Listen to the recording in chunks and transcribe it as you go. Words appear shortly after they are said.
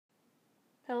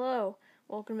Hello,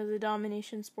 welcome to the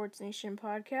Domination Sports Nation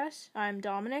podcast. I'm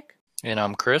Dominic. And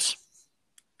I'm Chris.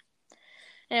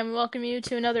 And welcome you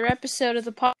to another episode of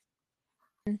the podcast.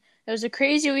 It was a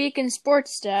crazy week in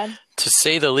sports, Dad. To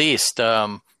say the least.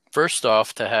 First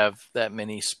off, to have that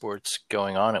many sports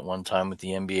going on at one time with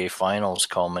the NBA Finals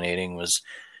culminating was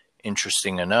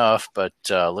interesting enough, but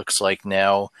looks like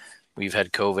now we've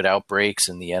had COVID outbreaks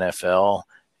in the NFL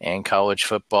and college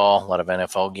football. A lot of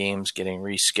NFL games getting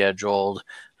rescheduled.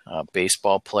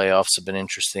 Baseball playoffs have been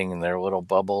interesting in their little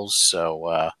bubbles.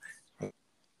 So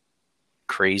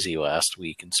crazy last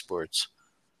week in sports.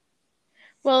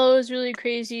 Well, it was really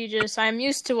crazy. I'm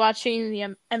used to watching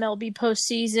the MLB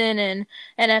postseason and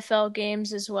NFL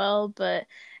games as well, but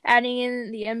adding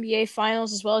in the NBA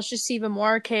Finals as well, it's just even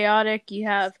more chaotic. You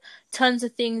have tons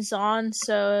of things on,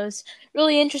 so it's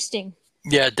really interesting.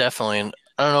 Yeah, definitely. And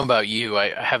I don't know about you. I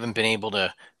haven't been able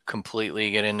to completely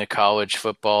get into college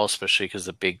football, especially because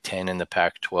the Big Ten and the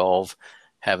Pac-12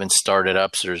 haven't started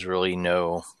up, so there's really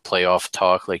no playoff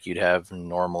talk like you'd have in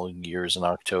normal years in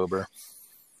October.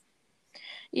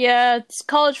 Yeah,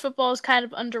 college football is kind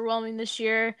of underwhelming this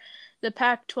year. The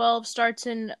Pac-12 starts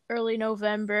in early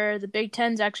November. The Big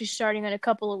Ten's actually starting in a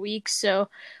couple of weeks, so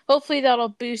hopefully that'll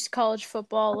boost college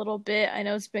football a little bit. I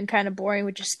know it's been kind of boring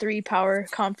with just 3 power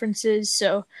conferences,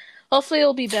 so hopefully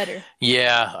it'll be better.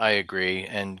 Yeah, I agree.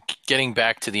 And getting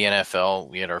back to the NFL,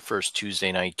 we had our first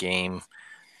Tuesday night game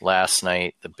last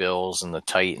night, the Bills and the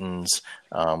Titans.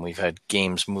 We've had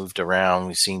games moved around.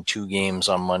 We've seen 2 games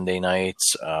on Monday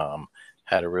nights.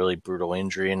 Had a really brutal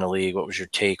injury in the league. What was your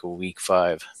take of Week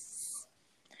 5?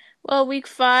 Well, Week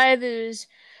 5 is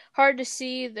hard to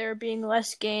see there being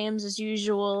less games as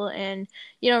usual, and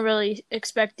you don't really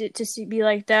expect it to be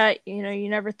like that. You know, you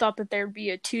never thought that there would be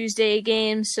a Tuesday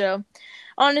game. So,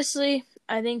 honestly,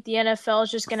 I think the NFL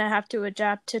is just going to have to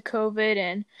adapt to COVID,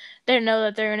 and they know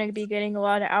that they're going to be getting a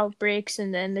lot of outbreaks.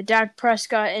 And then the Dak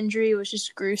Prescott injury was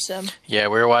just gruesome. Yeah,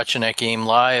 we were watching that game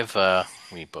live.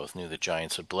 We both knew the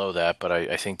Giants would blow that, but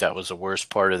I think that was the worst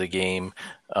part of the game.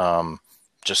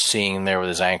 Just seeing him there with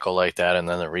his ankle like that, and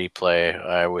then the replay,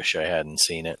 I wish I hadn't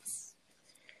seen it.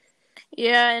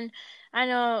 Yeah, and I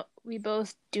know we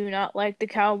both do not like the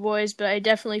Cowboys, but I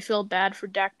definitely feel bad for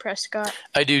Dak Prescott.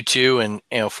 I do too,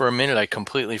 and for a minute I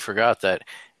completely forgot that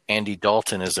Andy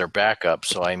Dalton is their backup.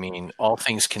 So I mean, all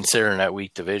things considered in that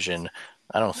weak division,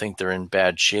 I don't think they're in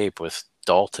bad shape with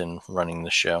Dalton running the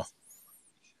show.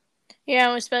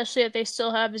 Yeah, especially if they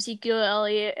still have Ezekiel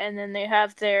Elliott, and then they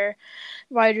have their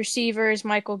wide receivers,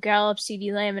 Michael Gallup,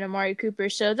 CeeDee Lamb, and Amari Cooper.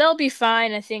 So they'll be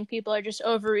fine. I think people are just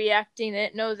overreacting.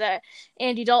 They know that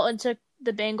Andy Dalton took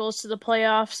the Bengals to the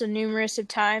playoffs numerous of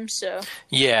times. So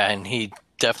yeah, and he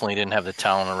definitely didn't have the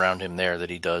talent around him there that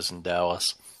he does in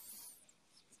Dallas.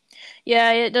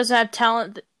 Yeah, it does have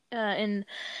talent in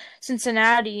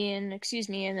Cincinnati, and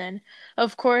then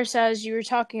of course, as you were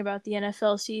talking about the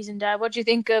NFL season, Dad, what do you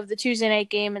think of the Tuesday night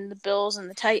game and the Bills and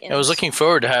the Titans? I was looking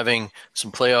forward to having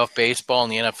some playoff baseball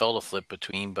and the NFL to flip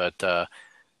between, but the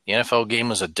NFL game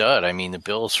was a dud. I mean, the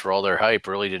Bills, for all their hype,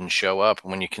 really didn't show up. And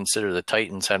when you consider the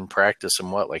Titans hadn't practiced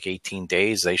in, 18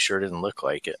 days, they sure didn't look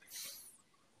like it.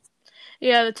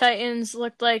 Yeah, the Titans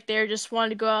looked like they just wanted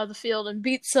to go out of the field and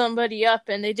beat somebody up,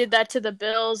 and they did that to the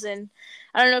Bills. And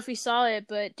I don't know if you saw it,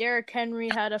 but Derrick Henry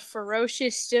had a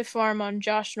ferocious stiff arm on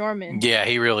Josh Norman. Yeah,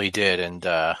 he really did. And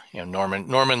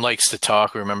Norman likes to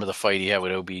talk. Remember the fight he had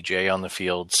with OBJ on the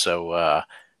field, so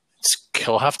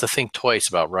he'll have to think twice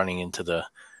about running into the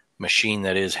machine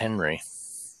that is Henry.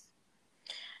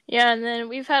 Yeah, and then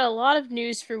we've had a lot of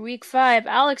news for Week 5.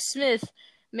 Alex Smith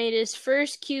made his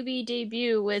first QB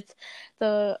debut with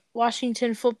the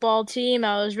Washington football team.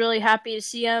 I was really happy to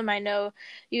see him. I know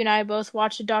you and I both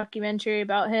watched a documentary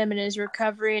about him and his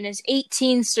recovery and his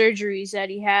 18 surgeries that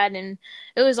he had, and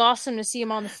it was awesome to see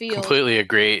him on the field. Completely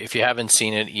agree. If you haven't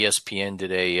seen it, ESPN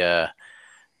did a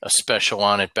special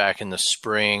on it back in the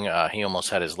spring. He almost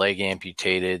had his leg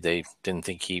amputated. They didn't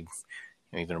think he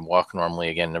even walk normally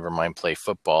again, never mind play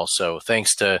football. So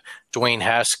thanks to Dwayne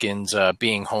Haskins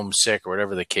being homesick or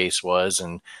whatever the case was,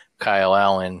 and Kyle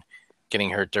Allen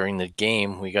getting hurt during the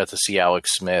game, we got to see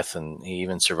Alex Smith, and he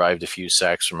even survived a few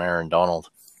sacks from Aaron Donald.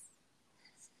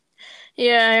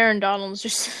 Yeah, Aaron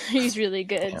Donald's he's really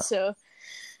good. Yeah.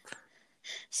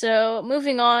 So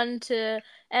moving on to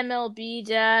MLB,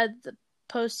 Dad, the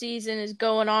postseason is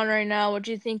going on right now. What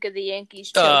do you think of the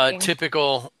Yankees choking?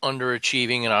 Typical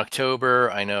underachieving in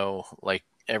October. I know, like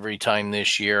every time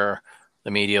this year,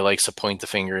 the media likes to point the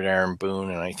finger at Aaron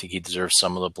Boone, and I think he deserves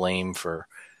some of the blame for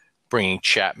bringing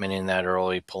Chapman in that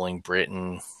early, pulling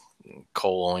Britton.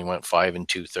 Cole only went 5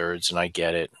 2/3, and I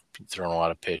get it. throwing a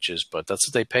lot of pitches, but that's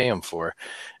what they pay him for.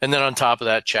 And then on top of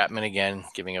that, Chapman again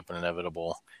giving up an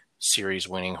inevitable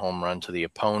series-winning home run to the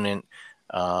opponent.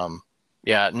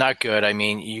 Yeah, not good. I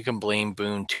mean, you can blame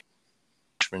Boone.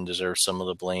 Cashman deserves some of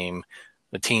the blame.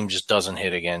 The team just doesn't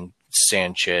hit again.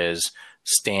 Sanchez,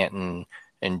 Stanton,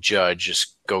 and Judge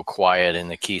just go quiet in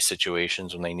the key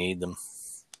situations when they need them.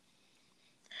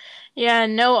 Yeah,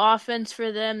 no offense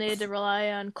for them. They had to rely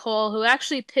on Cole, who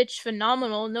actually pitched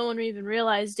phenomenal. No one even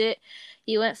realized it.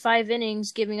 He went 5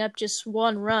 innings, giving up just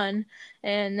 1 run,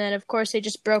 and then of course they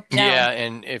just broke down. Yeah,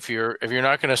 and if you're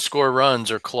not going to score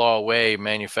runs or claw away,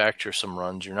 manufacture some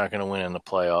runs, you're not going to win in the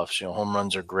playoffs. You know, home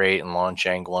runs are great and launch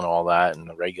angle and all that in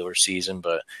the regular season,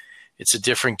 but it's a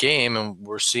different game, and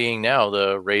we're seeing now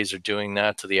the Rays are doing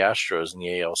that to the Astros in the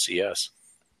ALCS.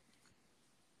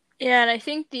 Yeah, and I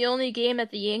think the only game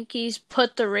that the Yankees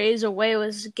put the Rays away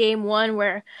was Game 1,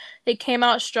 where they came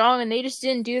out strong, and they just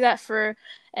didn't do that for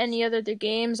any other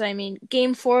games. I mean,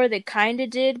 Game 4 they kind of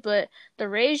did, but the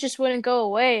Rays just wouldn't go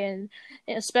away, and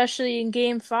especially in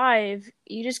Game 5,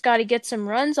 you just got to get some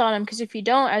runs on them, because if you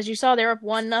don't, as you saw, they were up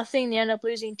 1-0, they end up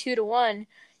losing 2-1.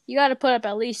 You got to put up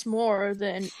at least more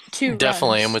than 2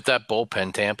 Definitely, runs. and with that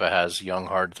bullpen, Tampa has young,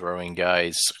 hard-throwing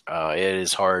guys. It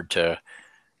is hard to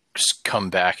come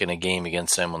back in a game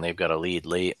against them when they've got a lead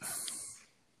late.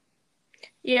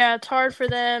 Yeah, it's hard for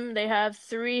them. They have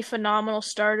 3 phenomenal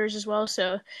starters as well.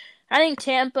 So I think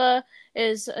Tampa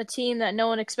is a team that no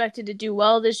one expected to do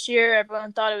well this year.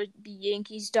 Everyone thought it would be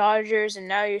Yankees, Dodgers, and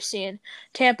now you're seeing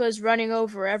Tampa's running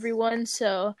over everyone.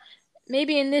 So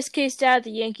maybe in this case, Dad,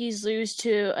 the Yankees lose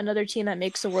to another team that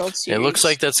makes the World Series. It looks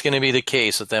like that's going to be the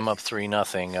case with them up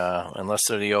 3-0. Unless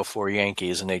they're the 0-4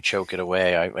 Yankees and they choke it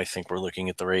away, I think we're looking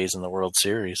at the Rays in the World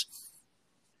Series.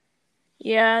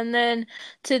 Yeah, and then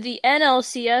to the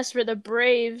NLCS, where the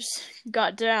Braves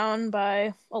got down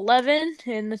by 11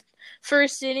 in the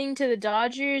first inning to the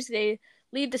Dodgers. They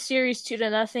lead the series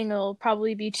 2-0. It'll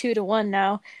probably be 2-1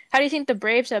 now. How do you think the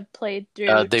Braves have played through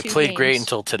They 2 played games? great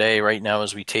until today. Right now,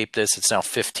 as we tape this, it's now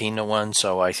 15-1.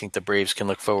 So I think the Braves can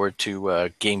look forward to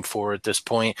Game 4 at this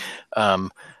point.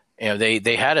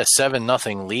 They had a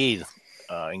 7-0 lead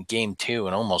in Game 2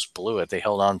 and almost blew it. They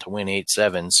held on to win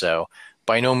 8-7. So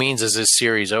by no means is this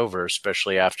series over,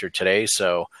 especially after today.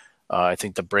 So I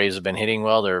think the Braves have been hitting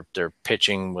well. Their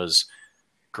pitching was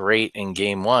great in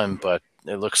Game 1, but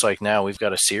it looks like now we've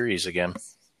got a series again.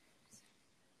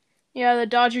 Yeah, the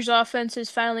Dodgers offense is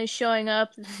finally showing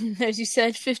up. As you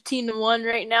said, 15-1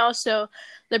 right now. So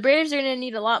the Braves are going to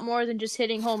need a lot more than just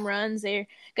hitting home runs. They're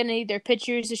going to need their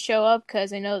pitchers to show up,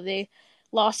 because I know they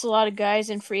lost a lot of guys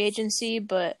in free agency,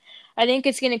 but I think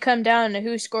it's going to come down to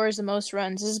who scores the most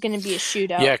runs. This is going to be a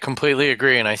shootout. Yeah, completely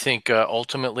agree. And I think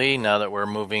ultimately, now that we're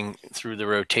moving through the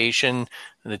rotation,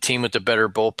 the team with the better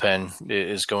bullpen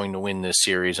is going to win this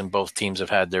series, and both teams have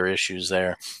had their issues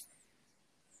there.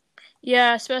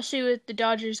 Yeah, especially with the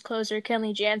Dodgers closer,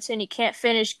 Kenley Jansen. He can't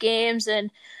finish games, and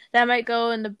that might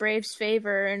go in the Braves'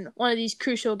 favor in one of these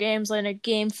crucial games, like a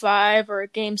Game 5 or a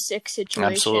Game 6 situation.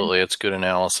 Absolutely. It's good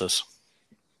analysis.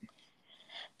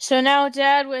 So now,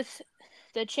 Dad, with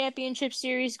the championship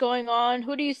series going on,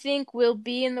 who do you think will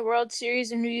be in the World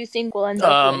Series, and who do you think will end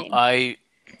up winning? I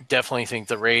definitely think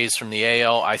the Rays from the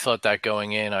AL. I thought that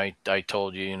going in. I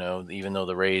told you, even though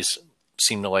the Rays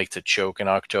seem to like to choke in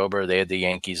October, they had the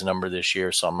Yankees number this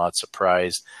year, so I'm not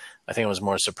surprised. I think I was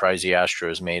more surprised the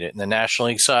Astros made it. In the National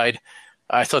League side,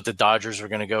 I thought the Dodgers were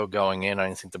going to go going in. I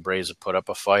didn't think the Braves would put up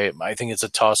a fight. I think it's a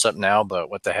toss-up now,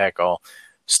 but what the heck, I'll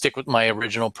stick with my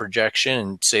original projection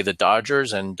and say the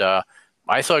Dodgers. And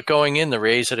I thought going in, the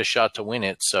Rays had a shot to win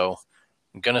it, so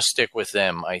I'm going to stick with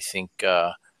them. I think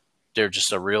they're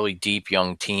just a really deep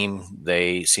young team.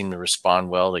 They seem to respond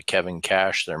well to Kevin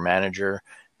Cash, their manager,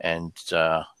 and it's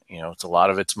a lot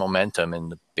of its momentum in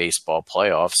the baseball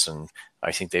playoffs, and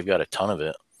I think they've got a ton of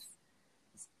it.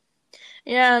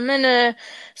 Yeah, I'm going to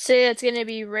say it's going to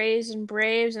be Rays and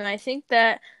Braves, and I think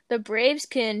that the Braves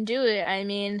can do it. I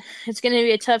mean, it's going to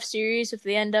be a tough series if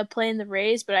they end up playing the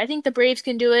Rays, but I think the Braves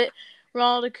can do it.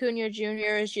 Ronald Acuna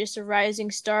Jr. is just a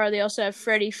rising star. They also have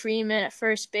Freddie Freeman at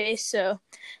first base, so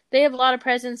they have a lot of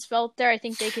presence felt there. I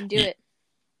think they can do it.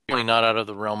 Not out of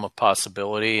the realm of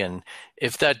possibility, and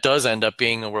if that does end up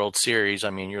being the World Series, I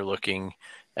mean, you're looking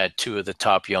at 2 of the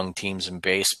top young teams in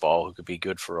baseball who could be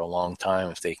good for a long time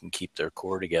if they can keep their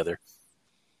core together.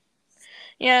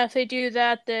 Yeah, if they do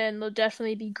that, then they'll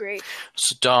definitely be great.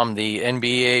 So, Dom, the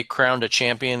NBA crowned a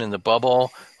champion in the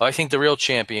bubble. I think the real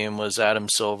champion was Adam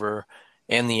Silver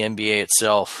and the NBA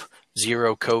itself.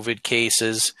 0 COVID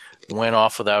cases. went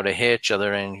off without a hitch,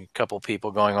 other than a couple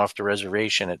people going off the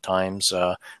reservation at times.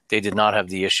 They did not have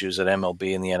the issues that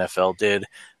MLB and the NFL did.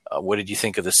 What did you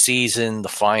think of the season, the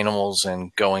finals,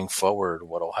 and going forward,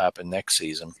 what will happen next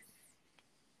season?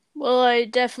 Well, I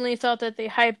definitely thought that they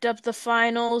hyped up the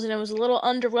finals and it was a little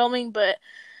underwhelming, but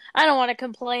I don't want to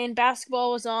complain.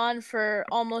 Basketball was on for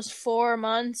almost 4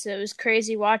 months. It was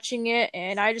crazy watching it,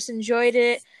 and I just enjoyed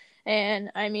it. And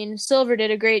I mean, Silver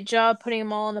did a great job putting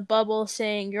them all in the bubble,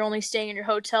 saying you're only staying in your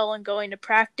hotel and going to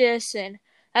practice. And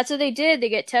that's what they did. They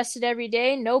get tested every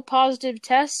day, no positive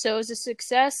tests, so it was a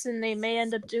success, and they may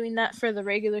end up doing that for the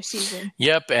regular season.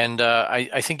 Yep, and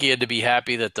I think he had to be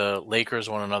happy that the Lakers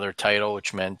won another title,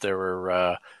 which meant there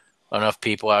were enough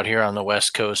people out here on the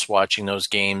West Coast watching those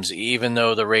games. Even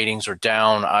though the ratings are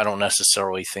down, I don't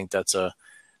necessarily think that's a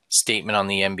statement on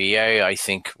the NBA. I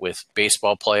think with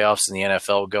baseball playoffs and the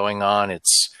NFL going on,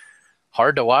 it's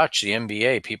hard to watch the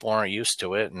NBA. People aren't used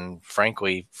to it, and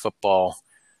frankly, football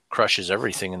crushes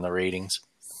everything in the ratings.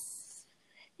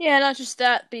 Yeah, not just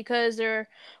that, because there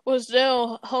was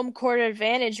no home court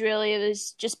advantage really. It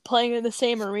was just playing in the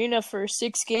same arena for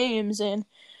 6 games, and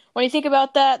when you think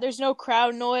about that, there's no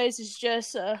crowd noise. It's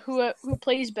just who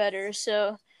plays better.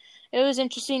 So it was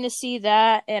interesting to see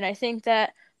that, and I think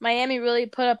that Miami really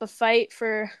put up a fight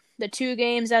for the 2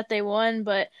 games that they won,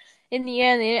 but in the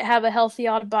end, they didn't have a healthy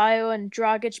Adebayo, and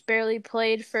Dragic barely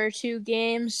played for 2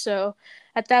 games. So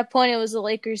at that point, it was the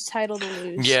Lakers' title to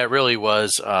lose. Yeah, it really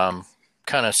was.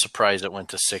 Kind of surprised it went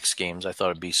to 6 games. I thought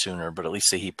it'd be sooner, but at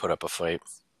least the Heat put up a fight.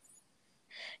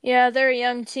 Yeah, they're a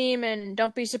young team, and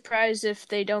don't be surprised if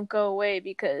they don't go away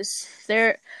because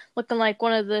they're looking like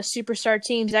one of the superstar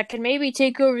teams that can maybe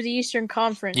take over the Eastern Yeah,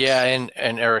 Conference.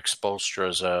 and Eric Spoelstra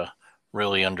is a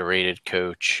really underrated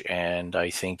coach, and I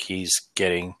think he's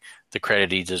getting the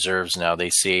credit he deserves now.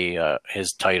 They see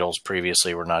his titles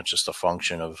previously were not just a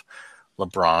function of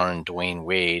LeBron and Dwayne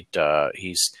Wade.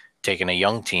 He's taken a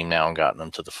young team now and gotten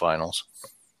them to the finals.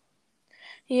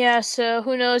 Yeah, so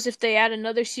who knows if they add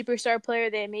another superstar player,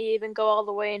 they may even go all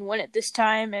the way and win it this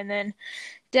time. And then,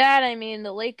 Dad, I mean,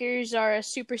 the Lakers are a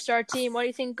superstar team. What do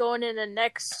you think going into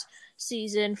next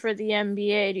season for the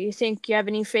NBA? Do you think you have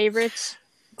any favorites?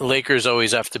 The Lakers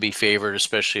always have to be favored,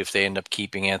 especially if they end up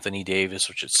keeping Anthony Davis,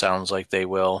 which it sounds like they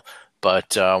will.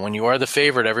 But when you are the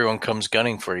favorite, everyone comes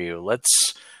gunning for you.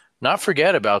 Let's not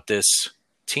forget about this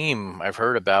team I've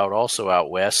heard about also out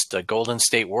west, the Golden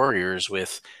State Warriors.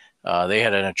 With they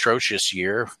had an atrocious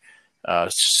year.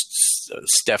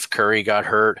 Steph Curry got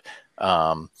hurt.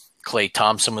 Klay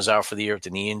Thompson was out for the year with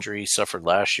the knee injury he suffered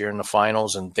last year in the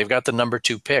finals, and they've got the number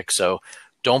 2 pick. So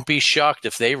don't be shocked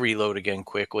if they reload again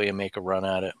quickly and make a run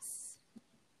at it.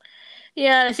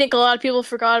 Yeah, I think a lot of people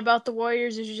forgot about the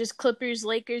Warriors. It was just Clippers,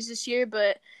 Lakers this year,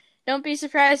 but don't be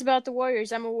surprised about the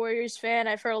Warriors. I'm a Warriors fan.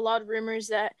 I've heard a lot of rumors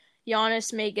that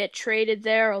Giannis may get traded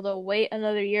there, or they'll wait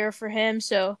another year for him.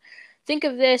 So think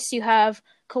of this: you have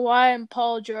Kawhi and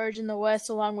Paul George in the West,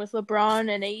 along with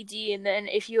LeBron and AD, and then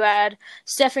if you add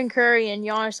Stephen Curry and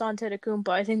Giannis Antetokounmpo,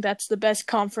 I think that's the best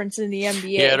conference in the Yeah, it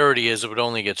NBA. already is. It would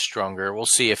only get stronger. We'll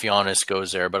see if Giannis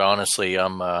goes there. But honestly,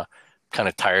 I'm kind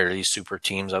of tired of these super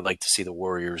teams. I'd like to see the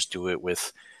Warriors do it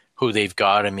with who they've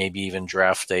got and maybe even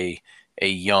draft a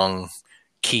young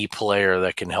key player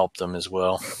that can help them as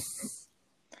well.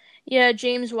 Yeah,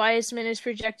 James Wiseman is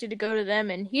projected to go to them,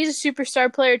 and he's a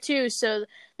superstar player too. So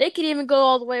they could even go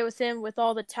all the way with him with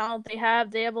all the talent they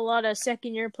have. They have a lot of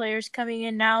second-year players coming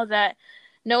in now that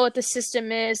know what the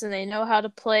system is and they know how to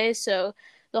play. So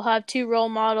they'll have 2 role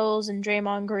models in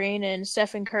Draymond Green and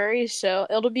Stephen Curry. So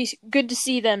it'll be good to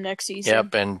see them next season.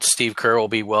 Yep, and Steve Kerr will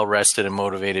be well rested and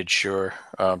motivated, sure,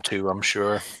 too, I'm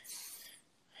sure.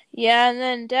 Yeah, and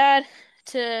then Dad,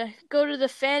 to go to the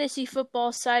fantasy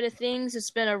football side of things,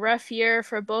 it's been a rough year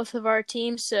for both of our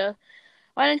teams. So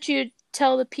why don't you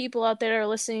tell the people out there that are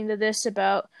listening to this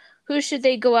about who should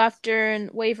they go after in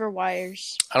waiver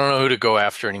wires? I don't know who to go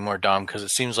after anymore, Dom, because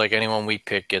it seems like anyone we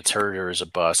pick gets hurt or is a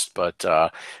bust. But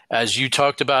as you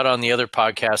talked about on the other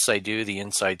podcasts I do, the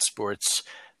Inside Sports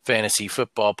Fantasy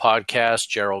Football Podcast,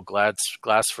 Gerald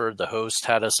Glassford, the host,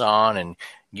 had us on, and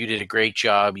you did a great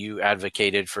job. You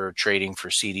advocated for trading for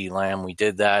CeeDee Lamb. We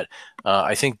did that.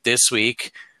 I think this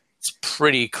week it's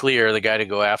pretty clear the guy to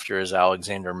go after is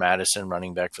Alexander Mattison,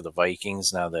 running back for the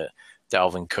Vikings, now that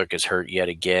Dalvin Cook is hurt yet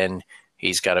again.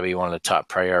 He's got to be one of the top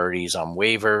priorities on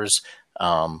waivers.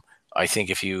 I think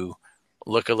if you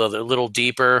look a little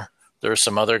deeper, there are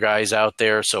some other guys out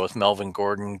there. So with Melvin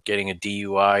Gordon getting a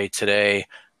DUI today,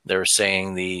 they're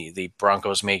saying the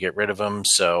Broncos may get rid of him.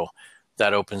 So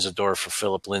that opens the door for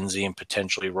Philip Lindsay and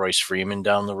potentially Royce Freeman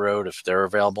down the road if they're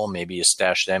available. Maybe you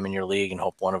stash them in your league and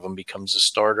hope one of them becomes a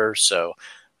starter. So,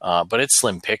 but it's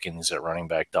slim pickings at running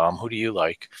back. Dom, who do you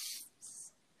like?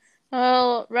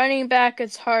 Well, running back,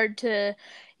 it's hard to,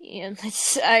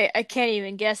 I can't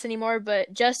even guess anymore.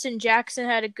 But Justin Jackson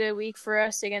had a good week for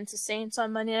us against the Saints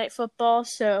on Monday Night Football,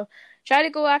 so try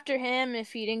to go after him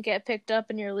if he didn't get picked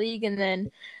up in your league. And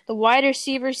then the wide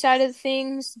receiver side of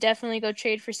things, definitely go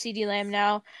trade for CeeDee Lamb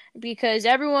now because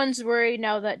everyone's worried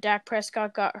now that Dak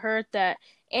Prescott got hurt that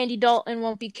Andy Dalton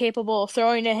won't be capable of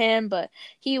throwing to him, but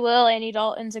he will. Andy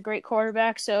Dalton's a great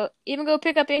quarterback. So even go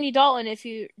pick up Andy Dalton if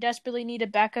you desperately need a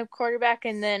backup quarterback.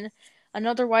 And then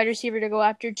another wide receiver to go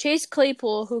after, Chase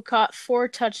Claypool, who caught 4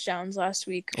 touchdowns last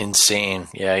week. Insane.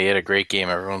 Yeah, he had a great game.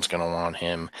 Everyone's going to want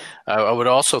him. I would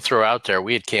also throw out there,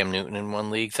 we had Cam Newton in one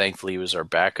league. Thankfully, he was our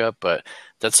backup, but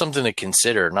that's something to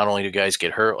consider. Not only do guys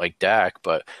get hurt like Dak,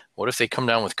 but what if they come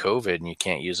down with COVID and you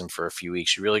can't use them for a few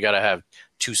weeks? You really got to have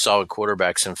 2 solid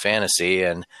quarterbacks in fantasy.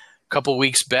 And a couple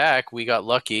weeks back, we got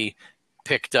lucky,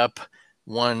 picked up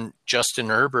one Justin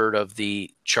Herbert of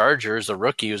the Chargers, a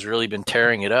rookie who's really been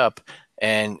tearing it up.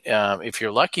 And if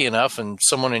you're lucky enough and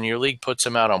someone in your league puts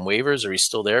him out on waivers or he's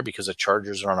still there because the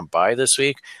Chargers are on a bye this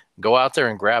week, go out there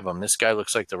and grab him. This guy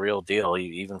looks like the real deal,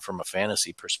 even from a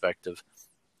fantasy perspective.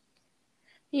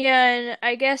 Yeah, and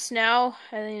I guess now,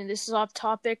 I mean, this is off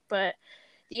topic, but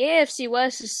the AFC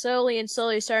West is slowly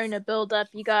starting to build up.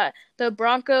 You got the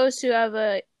Broncos, who have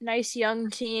a nice young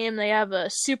team. They have a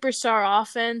superstar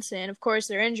offense, and of course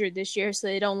they're injured this year, so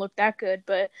they don't look that good.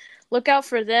 But look out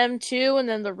for them too. And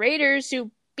then the Raiders, who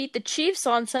beat the Chiefs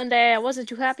on Sunday. I wasn't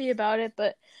too happy about it,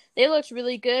 but they looked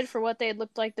really good for what they had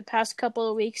looked like the past couple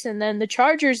of weeks. And then the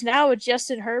Chargers now with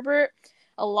Justin Herbert,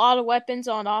 a lot of weapons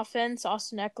on offense.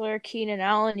 Austin Eckler, Keenan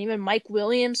Allen, even Mike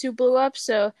Williams, who blew up.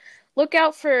 So look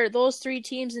out for those 3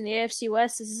 teams in the AFC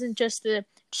West. This isn't just the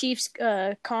Chiefs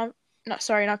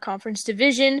not conference,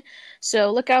 division.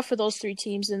 So look out for those 3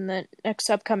 teams in the next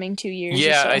upcoming 2 years.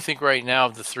 Yeah, so. I think right now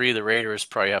of the 3, the Raiders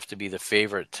probably have to be the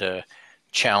favorite to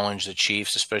challenge the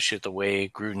Chiefs, especially with the way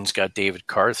Gruden's got David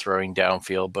Carr throwing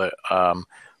downfield. But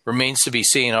remains to be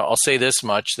seen. I'll say this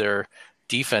much: their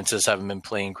defenses haven't been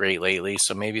playing great lately,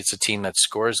 so maybe it's a team that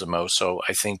scores the most. So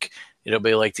I think it'll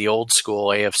be like the old school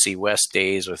AFC West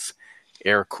days with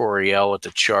Eric Coryell with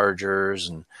the Chargers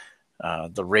and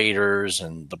the Raiders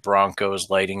and the Broncos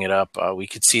lighting it up. We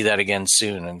could see that again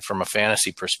soon. And from a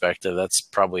fantasy perspective, that's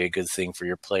probably a good thing for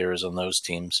your players on those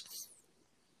teams.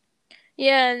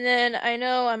 Yeah, and then I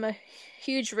know I'm a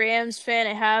huge Rams fan.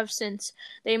 I have since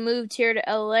they moved here to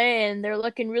LA, and they're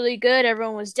looking really good.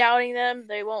 Everyone was doubting them.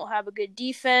 They won't have a good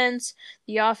defense.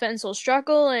 The offense will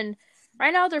struggle, and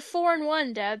right now they're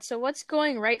 4-1, Dad. So what's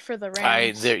going right for the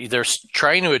Rams? They're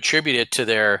trying to attribute it to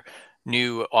their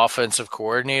new offensive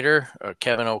coordinator,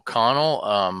 Kevin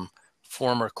O'Connell,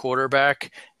 former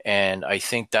quarterback. And I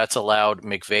think that's allowed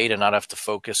McVay to not have to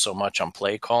focus so much on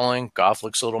play calling. Goff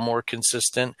looks a little more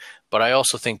consistent. But I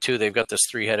also think, too, they've got this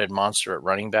 3-headed monster at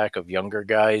running back of younger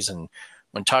guys. And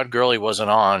when Todd Gurley wasn't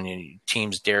on,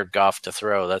 teams dared Goff to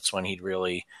throw. That's when he'd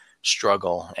really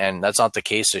struggle. And that's not the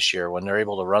case this year. When they're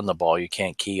able to run the ball, you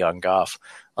can't key on Goff.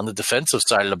 On the defensive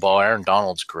side of the ball, Aaron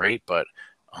Donald's great, but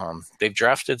they've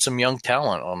drafted some young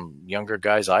talent, younger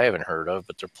guys I haven't heard of,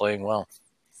 but they're playing well.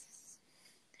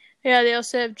 Yeah, they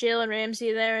also have Jalen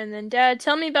Ramsey there. And then, Dad,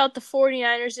 tell me about the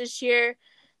 49ers this year.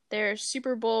 They're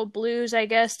Super Bowl Blues, I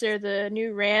guess. They're the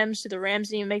new Rams. The Rams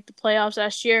didn't even make the playoffs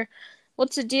last year.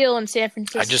 What's the deal in San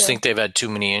Francisco? I just think they've had too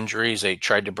many injuries. They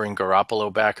tried to bring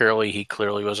Garoppolo back early. He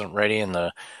clearly wasn't ready, and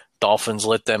the Dolphins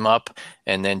lit them up.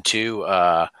 And then, too,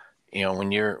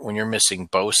 when you're missing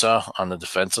Bosa on the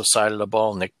defensive side of the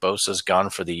ball, Nick Bosa's gone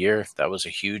for the year. That was a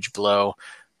huge blow.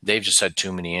 They've just had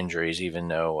too many injuries, even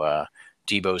though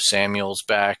Deebo Samuel's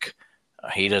back.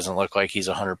 He doesn't look like he's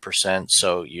 100%.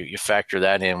 So you factor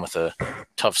that in with a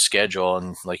tough schedule.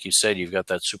 And like you said, you've got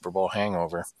that Super Bowl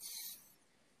hangover.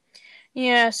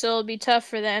 Yeah, so it'll be tough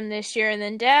for them this year. And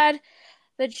then, Dad,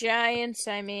 the Giants,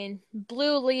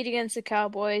 blew a lead against the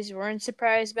Cowboys. We weren't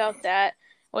surprised about that.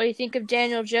 What do you think of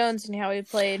Daniel Jones and how he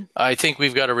played? I think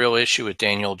we've got a real issue with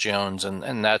Daniel Jones,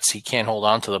 and that's he can't hold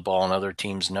on to the ball, and other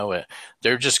teams know it.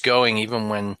 They're just going, even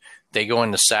when they go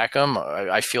in to sack him,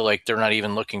 I feel like they're not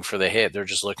even looking for the hit. They're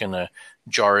just looking to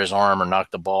jar his arm or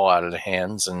knock the ball out of the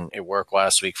hands, and it worked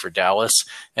last week for Dallas.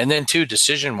 And then, too,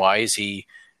 decision-wise, he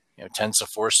tends to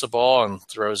force the ball and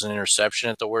throws an interception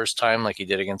at the worst time like he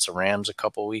did against the Rams a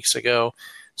couple weeks ago.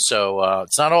 So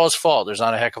it's not all his fault. There's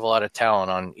not a heck of a lot of talent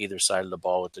on either side of the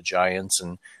ball with the Giants,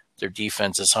 and their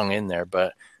defense is hung in there.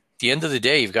 But the end of the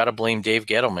day, you've got to blame Dave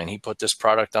Gettleman. He put this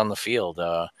product on the field.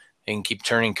 They can keep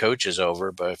turning coaches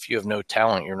over, but if you have no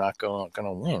talent, you're not going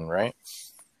to win, right?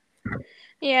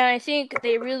 Yeah, I think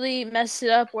they really messed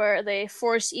it up where they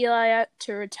forced Eli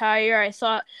to retire. I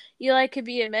thought Eli could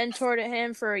be a mentor to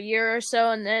him for a year or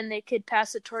so, and then they could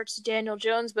pass the torch to Daniel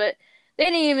Jones, but they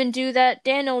didn't even do that.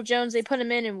 Daniel Jones, they put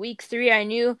him in week 3. I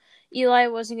knew Eli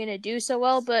wasn't going to do so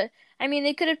well, but I mean,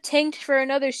 they could have tanked for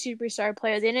another superstar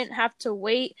player. They didn't have to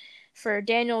wait for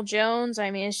Daniel Jones.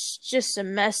 I mean, it's just a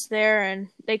mess there, and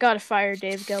they got to fire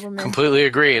Dave Gettleman. Completely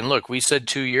agree. And look, we said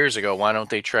 2 years ago, why don't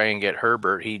they try and get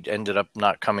Herbert? He ended up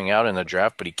not coming out in the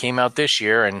draft, but he came out this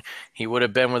year, and he would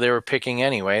have been where they were picking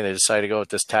anyway. They decided to go with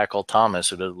this tackle Thomas,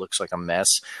 who looks like a mess.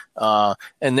 And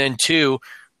then 2,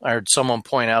 I heard someone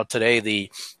point out today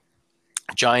the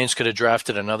Giants could have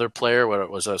drafted another player, whether it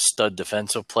was a stud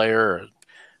defensive player or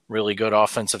really good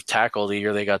offensive tackle the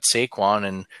year they got Saquon,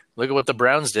 and look at what the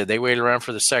Browns did. They waited around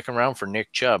for the second round for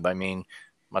Nick Chubb. I mean,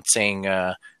 I'm not saying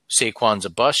Saquon's a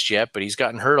bust yet, but he's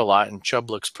gotten hurt a lot, and Chubb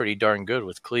looks pretty darn good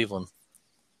with Cleveland.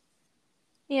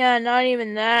 Yeah, not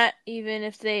even that. Even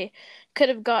if they could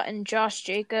have gotten Josh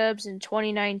Jacobs in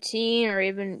 2019 or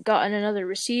even gotten another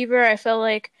receiver, I felt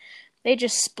like they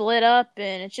just split up,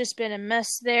 and it's just been a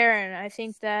mess there, and I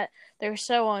think that they're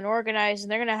so unorganized, and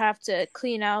they're going to have to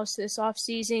clean house this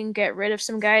offseason, get rid of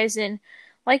some guys. And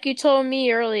like you told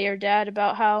me earlier, Dad,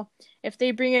 about how if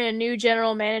they bring in a new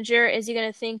general manager, is he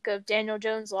going to think of Daniel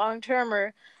Jones long-term,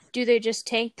 or do they just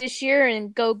tank this year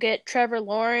and go get Trevor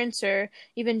Lawrence or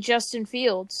even Justin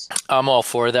Fields? I'm all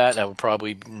for that. I would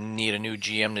probably need a new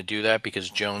GM to do that because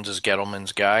Jones is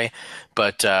Gettleman's guy.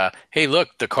 But, hey,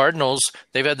 look, the Cardinals,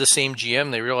 they've had the same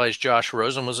GM. They realized Josh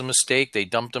Rosen was a mistake. They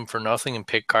dumped him for nothing and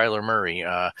picked Kyler Murray.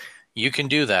 You can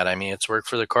do that. I mean, it's worked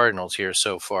for the Cardinals here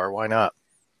so far. Why not?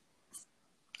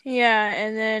 Yeah,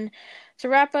 and then to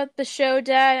wrap up the show,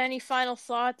 Dad, any final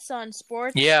thoughts on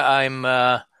sports? Yeah,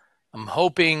 I'm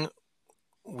hoping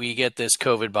we get this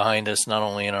COVID behind us, not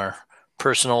only in our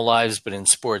personal lives, but in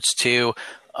sports too.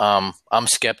 I'm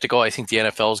skeptical. I think the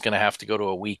NFL is going to have to go to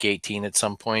a week 18 at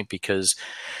some point because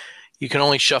you can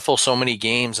only shuffle so many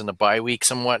games in the bye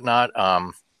weeks and whatnot.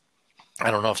 I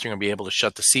don't know if they're going to be able to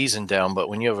shut the season down, but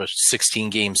when you have a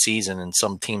 16-game season and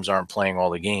some teams aren't playing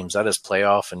all the games, that has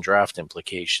playoff and draft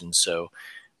implications. So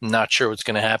I'm not sure what's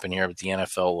going to happen here, but the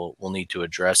NFL will need to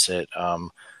address it.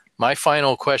 My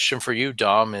final question for you,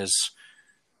 Dom, is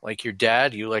like your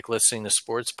dad, you like listening to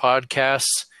sports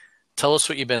podcasts. Tell us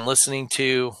what you've been listening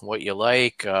to, what you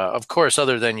like. Of course,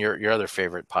 other than your other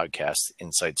favorite podcast,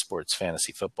 Inside Sports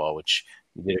Fantasy Football, which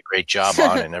you did a great job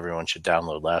on, and everyone should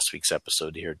download last week's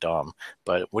episode to hear Dom.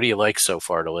 But what do you like so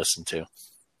far to listen to?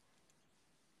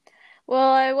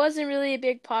 Well, I wasn't really a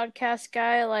big podcast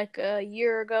guy like a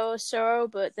year ago or so,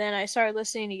 but then I started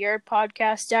listening to your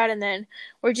podcast, Dad, and then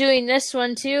we're doing this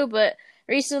one too. But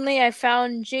recently I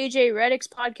found JJ Redick's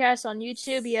podcast on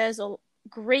YouTube. He has a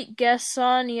great guests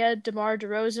on. He had DeMar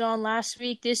DeRozan on last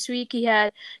week. This week he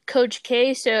had Coach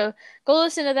K. So go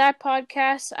listen to that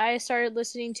podcast. I started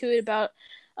listening to it about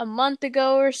a month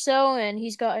ago or so, and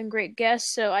he's gotten great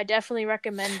guests, so I definitely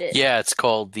recommend it. Yeah, it's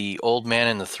called The Old Man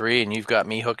and the Three, and you've got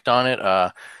me hooked on it.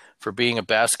 For being a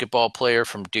basketball player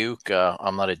from Duke,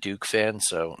 I'm not a Duke fan,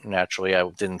 so naturally I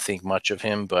didn't think much of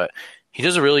him, but he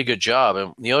does a really good job.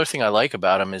 And the other thing I like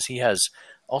about him is he has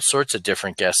all sorts of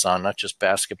different guests on, not just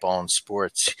basketball and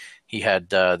sports. He had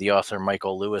the author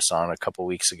Michael Lewis on a couple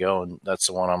weeks ago, and that's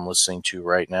the one I'm listening to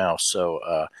right now.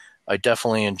 So I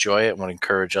definitely enjoy it and would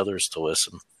encourage others to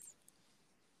listen.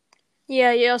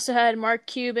 Yeah, he also had Mark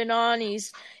Cuban on.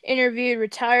 He's interviewed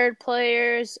retired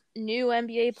players, new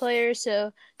NBA players,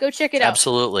 so go check it out.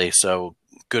 Absolutely. So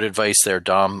good advice there,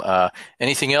 Dom.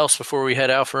 Anything else before we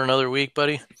head out for another week,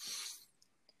 buddy?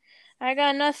 I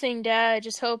got nothing, Dad. I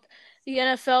just hope the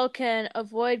NFL can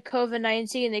avoid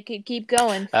COVID-19 and they can keep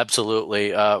going.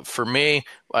 Absolutely. For me,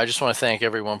 I just want to thank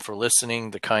everyone for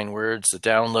listening, the kind words, the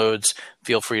downloads.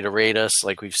 Feel free to rate us.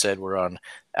 Like we've said, we're on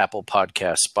Apple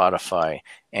Podcasts, Spotify,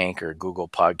 Anchor, Google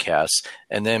Podcasts.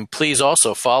 And then please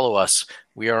also follow us.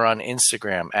 We are on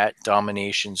Instagram at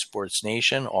Domination Sports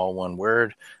Nation, all one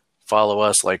word. Follow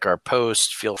us, like our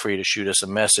post. Feel free to shoot us a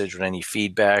message with any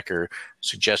feedback or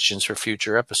suggestions for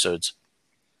future episodes.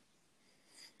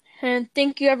 And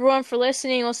thank you, everyone, for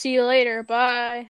listening. We'll see you later. Bye.